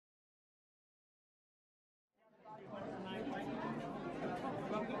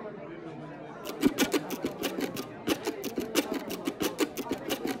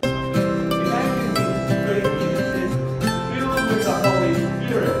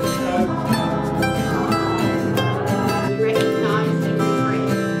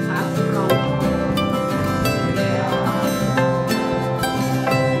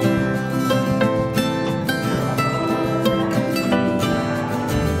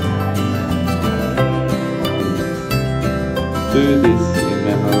Do this in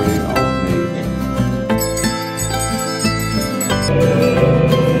memory of me.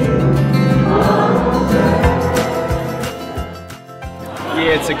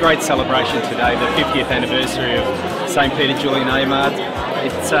 Yeah, it's a great celebration today, the 50th anniversary of St Peter Julian Eymard.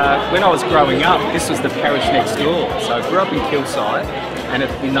 When I was growing up, this was the parish next door. So I grew up in Kilsyth, and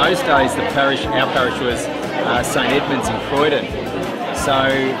in those days our parish was St Edmunds in Croydon. So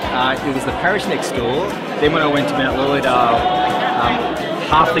it was the parish next door. Then when I went to Mount Lilydale,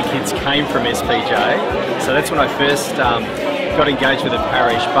 half the kids came from SPJ. So that's when I first got engaged with the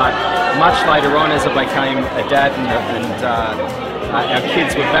parish. But much later on, as I became a dad and our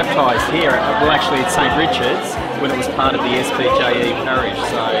kids were baptised here, well actually at St Richard's, when it was part of the SPJE parish.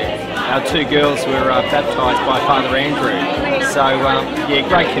 So our two girls were baptised by Father Andrew. So yeah,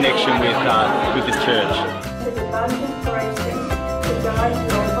 great connection with this church.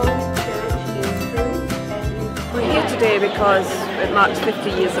 We're here today because it marks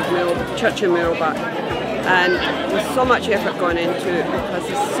 50 years of Church in Mooroolbark, and there's so much effort gone into it because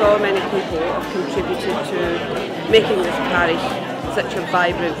there's so many people have contributed to making this parish such a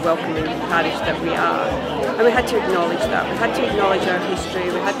vibrant, welcoming parish that we are. And we had to acknowledge that. We had to acknowledge our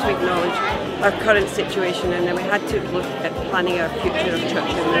history, we had to acknowledge our current situation, and then we had to look at planning our future of Church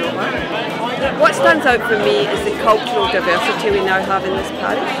in Mooroolbark. What stands out for me is the cultural diversity we now have in this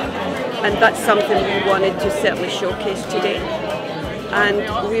parish, and that's something we wanted to certainly showcase today. And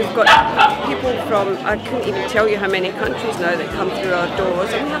we've got people from, I couldn't even tell you how many countries now that come through our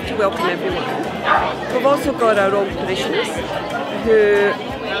doors, and we have to welcome everyone. We've also got our own parishioners who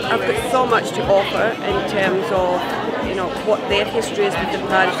have got so much to offer in terms of, you know, what their history is with the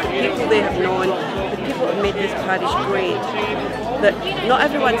parish, the people they have known, the people that have made this parish great, that not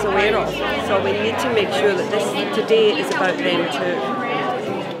everyone's aware of. So we need to make sure that this today is about them too.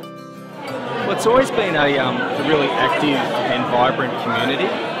 Well, it's always been a really active and vibrant community.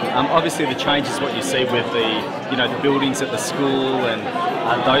 Obviously, the change is what you see with the buildings at the school and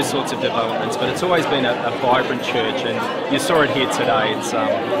those sorts of developments. But it's always been a vibrant church, and you saw it here today.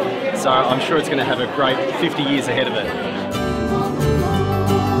 So I'm sure it's going to have a great 50 years ahead of it.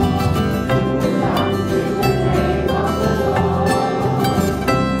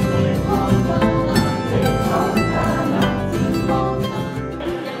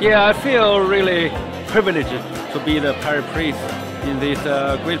 Yeah, I feel really privileged to be the parish priest in this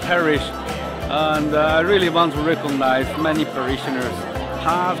great parish, and I really want to recognize many parishioners,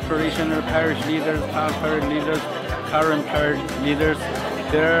 past parishioners, parish leaders, past parish leaders, current parish leaders,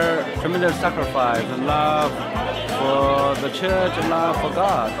 their tremendous sacrifice and love for the church and love for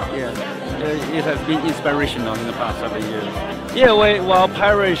God. Yeah, it has been inspirational in the past several years. Yeah, well,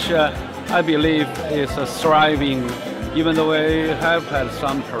 parish, I believe, is thriving. Even though we have had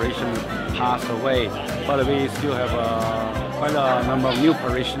some parishioners pass away, but we still have quite a number of new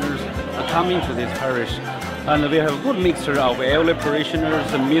parishioners coming to this parish. And we have a good mixture of elderly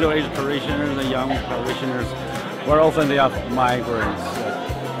parishioners, and middle-aged parishioners, and young parishioners. Where often they are migrants.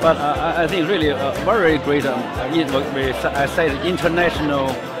 But I think really a very great, I say,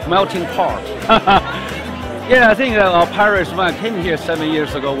 international melting pot. Yeah, I think our parish, when I came here 7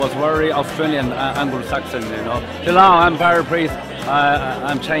 years ago, was very Australian, Anglo-Saxon, you know. Till now, I'm parish priest,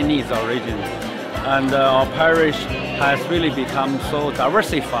 I'm Chinese origin. And our parish has really become so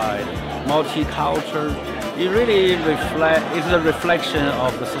diversified, multicultural. It really is a reflection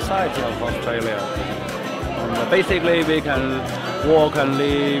of the society of Australia. And basically, we can walk and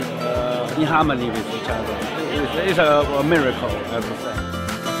live in harmony with each other. It's a miracle, I would say.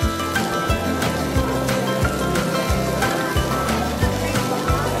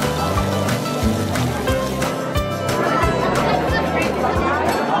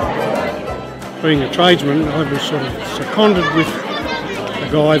 Being a tradesman, I was sort of seconded with a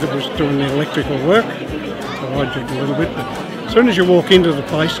guy that was doing the electrical work, so I did a little bit, but as soon as you walk into the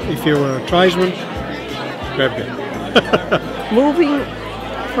place, if you were a tradesman, grab you. Moving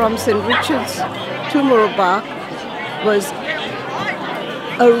from St Richard's to Mooroolbark was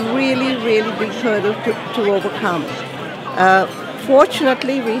a really, really big hurdle to overcome.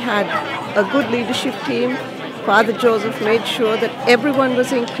 Fortunately, we had a good leadership team. Father Joseph made sure that everyone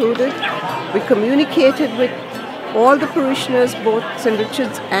was included. We communicated with all the parishioners, both St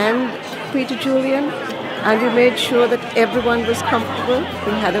Richard's and Peter Julian, and we made sure that everyone was comfortable.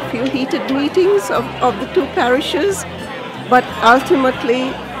 We had a few heated meetings of the two parishes, but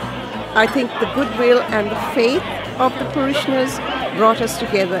ultimately I think the goodwill and the faith of the parishioners brought us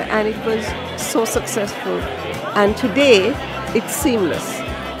together, and it was so successful. And today it's seamless.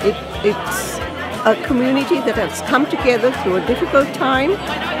 It's a community that has come together through a difficult time,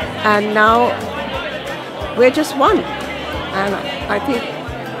 and now we're just one. and I think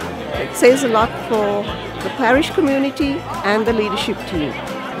it says a lot for the parish community and the leadership team.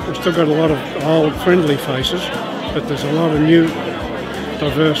 We've still got a lot of old friendly faces, but there's a lot of new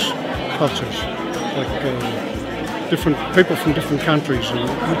diverse cultures, like different people from different countries,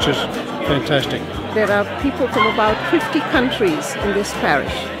 which is fantastic. There are people from about 50 countries in this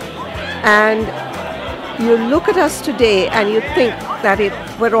parish, and you look at us today and you think that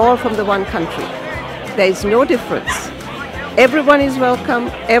we're all from the one country. There is no difference. Everyone is welcome,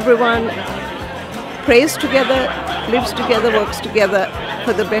 everyone prays together, lives together, works together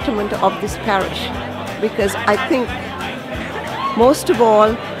for the betterment of this parish, because I think most of all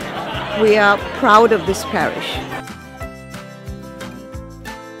we are proud of this parish.